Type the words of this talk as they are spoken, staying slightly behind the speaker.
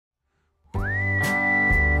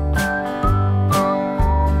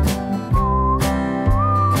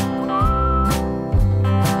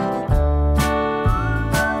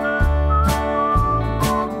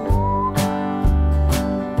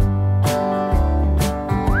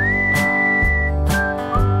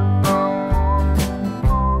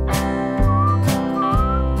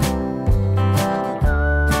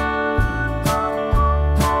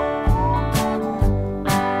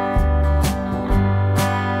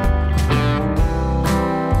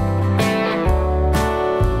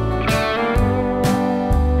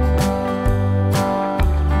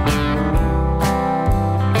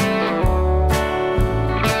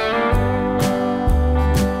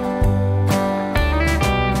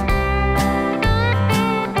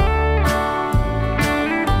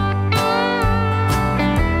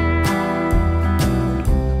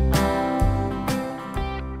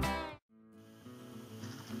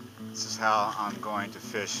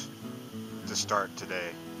to start today.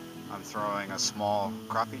 I'm throwing a small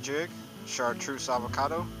crappie jig, chartreuse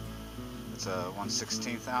avocado. It's a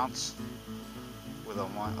 1/16 ounce with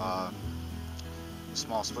a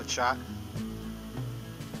small split shot.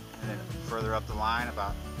 And then further up the line,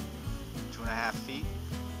 about 2.5 feet,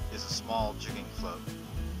 is a small jigging float.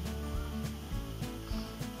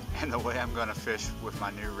 And the way I'm going to fish with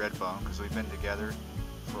my new red bone, because we've been together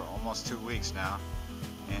for almost 2 weeks now,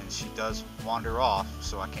 and she does wander off,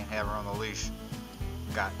 so I can't have her on the leash.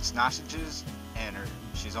 Got sausages, and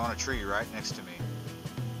she's on a tree right next to me.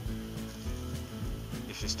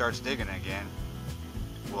 If she starts digging again,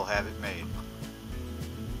 we'll have it made.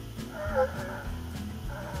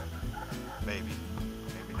 Maybe,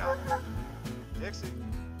 maybe not. Dixie.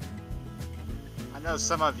 I know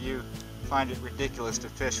some of you find it ridiculous to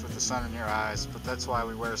fish with the sun in your eyes, but that's why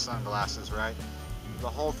we wear sunglasses, right? The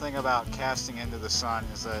whole thing about casting into the sun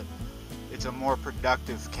is that it's a more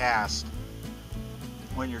productive cast.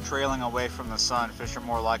 When you're trailing away from the sun, fish are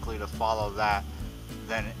more likely to follow that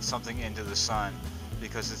than something into the sun,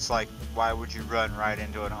 because it's like, why would you run right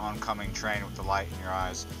into an oncoming train with the light in your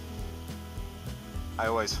eyes? I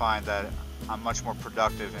always find that I'm much more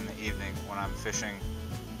productive in the evening when I'm fishing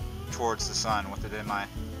towards the sun with it in my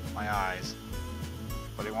eyes.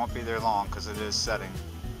 But it won't be there long because it is setting.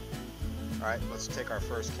 Alright, let's take our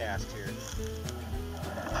first cast here.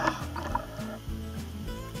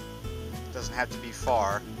 It doesn't have to be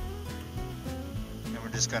far. And we're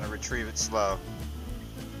just going to retrieve it slow.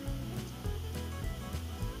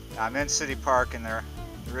 Now, I'm in City Park, and there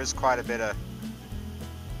is quite a bit of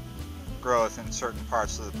growth in certain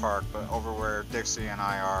parts of the park, but over where Dixie and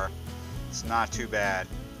I are, it's not too bad.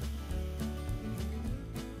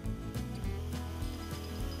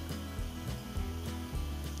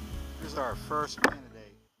 Here's our first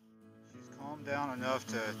candidate. She's calmed down enough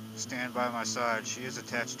to stand by my side. She is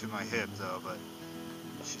attached to my hip though, but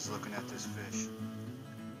she's looking at this fish.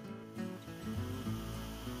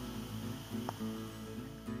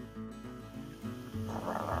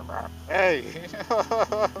 Hey!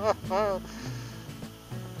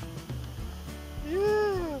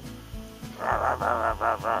 Yeah!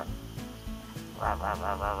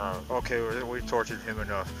 Okay, we've tortured him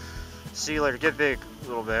enough. See you later. Get big,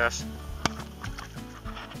 little bass.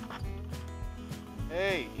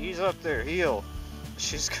 Hey, he's up there. Heel.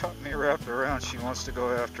 She's got me wrapped around. She wants to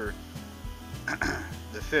go after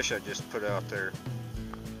the fish I just put out there.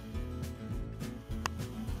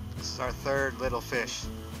 This is our third little fish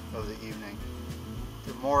of the evening.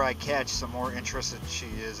 The more I catch, the more interested she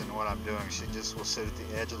is in what I'm doing. She just will sit at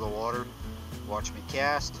the edge of the water, watch me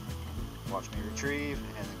cast, watch me retrieve,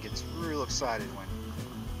 and then gets real excited when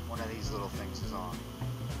one of these little things is on.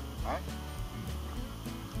 Alright?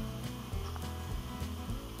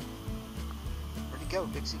 Where'd he go,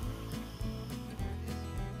 Dixie?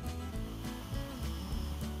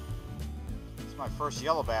 It's my first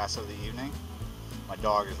yellow bass of the evening. My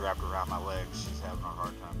dog is wrapped around my legs. She's having a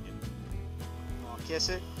hard time getting it. You want to kiss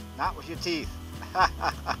it? Not with your teeth.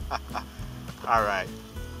 Alright.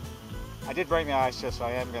 I did break my ice chest, so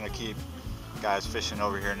I am going to keep guys fishing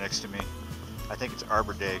over here next to me. I think it's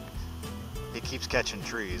Arbor Day. He keeps catching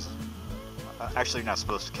trees. Actually, you're not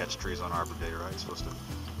supposed to catch trees on Arbor Day, right? You're supposed to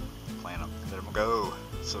plant them. Let them go.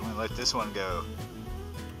 So I'm going to let this one go.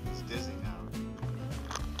 He's dizzy now.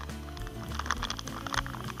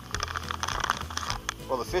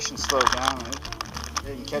 Well, the fishing slowed down and it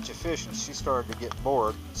didn't catch a fish, and she started to get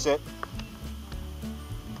bored. Sit.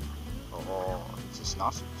 Oh, it's a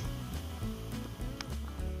sausage.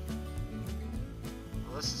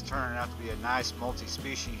 Well, this is turning out to be a nice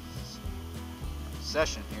multi-species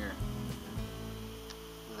session here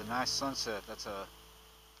with a nice sunset. That's a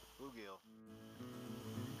bluegill.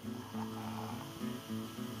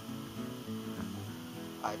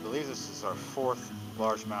 I believe this is our fourth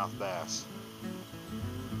largemouth bass.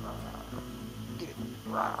 Get it.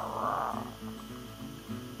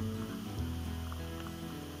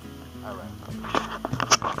 Alright.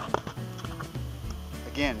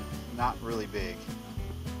 Again, not really big,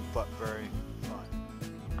 but very fun.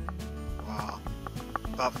 Wow.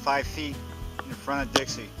 About 5 feet in front of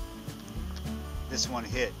Dixie. This one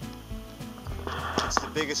hit. It's the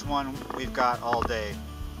biggest one we've got all day.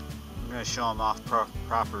 I'm going to show him off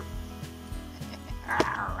proper.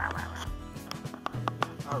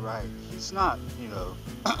 Alright, he's not, you know,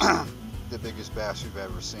 the biggest bass you've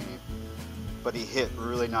ever seen, but he hit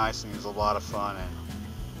really nice and he was a lot of fun, and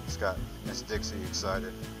he's got Miss Dixie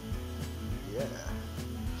excited. Yeah.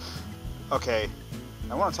 Okay,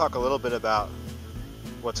 I want to talk a little bit about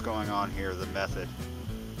what's going on here, the method.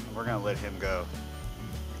 We're going to let him go.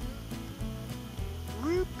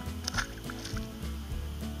 Whoop.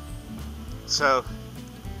 So,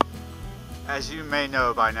 as you may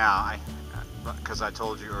know by now, because I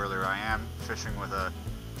told you earlier, I am fishing with a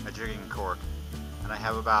jigging cork, and I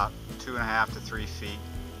have about 2.5 to 3 feet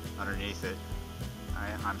underneath it.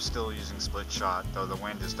 I'm still using split shot, though the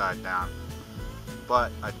wind has died down,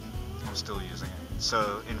 but I'm still using it.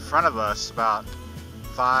 So in front of us, about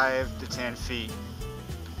 5 to 10 feet,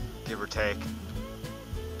 give or take,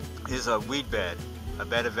 is a weed bed, a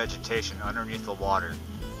bed of vegetation underneath the water.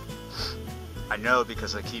 I know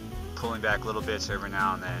because I keep pulling back little bits every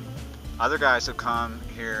now and then. Other guys have come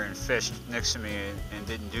here and fished next to me and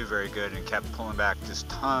didn't do very good and kept pulling back just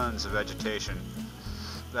tons of vegetation.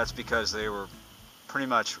 That's because they were pretty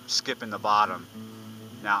much skipping the bottom.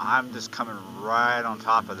 Now I'm just coming right on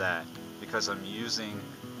top of that because I'm using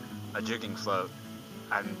a jigging float.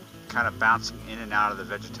 I'm kind of bouncing in and out of the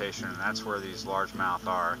vegetation, and that's where these largemouth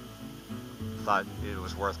are. Thought it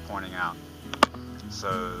was worth pointing out.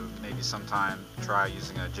 So maybe sometime try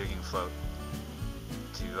using a jigging float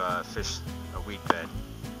to fish a weed bed.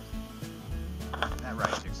 Isn't that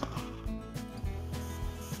right, Jigging?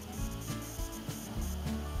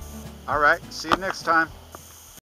 Alright, see you next time.